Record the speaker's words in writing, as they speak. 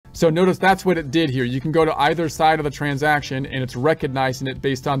So notice that's what it did here. You can go to either side of the transaction and it's recognizing it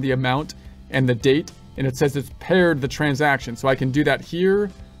based on the amount and the date. And it says it's paired the transaction. So I can do that here,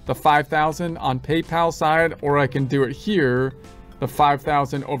 the 5,000 on PayPal side, or I can do it here, the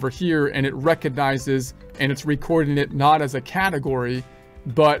 5,000 over here, and it recognizes and it's recording it not as a category,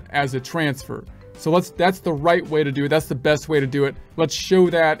 but as a transfer. So that's the right way to do it. That's the best way to do it. Let's show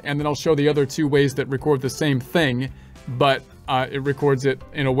that, and then I'll show the other two ways that record the same thing, but it records it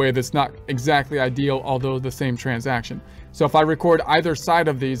in a way that's not exactly ideal, although the same transaction. So if I record either side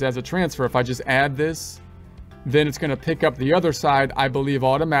of these as a transfer, if I just add this, then it's going to pick up the other side, I believe,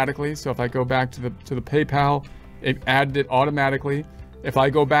 automatically. So if I go back to the PayPal, it added it automatically. If I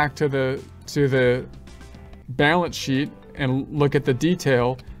go back to the balance sheet and look at the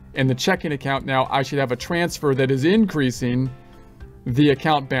detail in the checking account, now I should have a transfer that is increasing the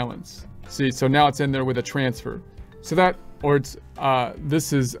account balance. See, so now it's in there with a transfer. So that, or it's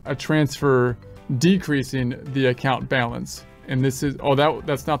this is a transfer decreasing the account balance, and this is, oh,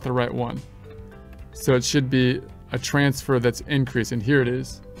 that's not the right one. So it should be a transfer that's increasing. Here it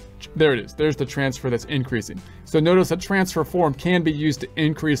is. There it is. There's the transfer that's increasing. So notice a transfer form can be used to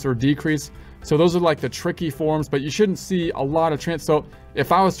increase or decrease. So those are like the tricky forms, but you shouldn't see a lot of So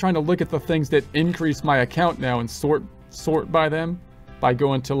if I was trying to look at the things that increase my account now and sort by them, by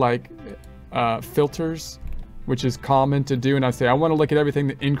going to like filters, which is common to do, and I say I want to look at everything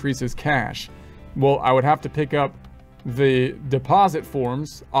that increases cash. Well, I would have to pick up the deposit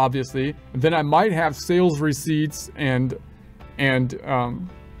forms, obviously. Then I might have sales receipts and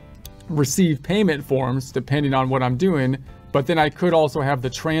receive payment forms, depending on what I'm doing. But then I could also have the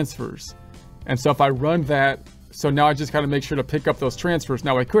transfers. And so if I run that, so now I just got to make sure to pick up those transfers.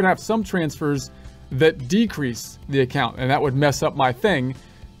 Now I could have some transfers that decrease the account, and that would mess up my thing.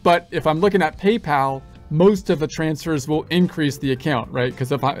 But if I'm looking at PayPal, most of the transfers will increase the account, right?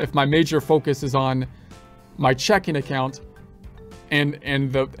 Because if my major focus is on my checking account and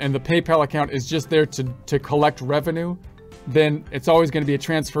the PayPal account is just there to collect revenue, then it's always going to be a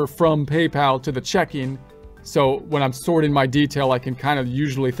transfer from PayPal to the checking. So when I'm sorting my detail, I can kind of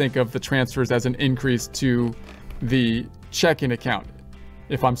usually think of the transfers as an increase to the checking account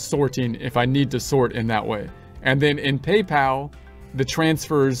if I'm sorting, if I need to sort in that way. And then in PayPal, the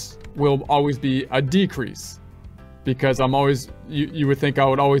transfers will always be a decrease, because I'm always, you would think I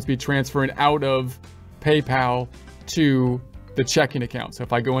would always be transferring out of PayPal to the checking account. So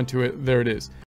if I go into it, there it is.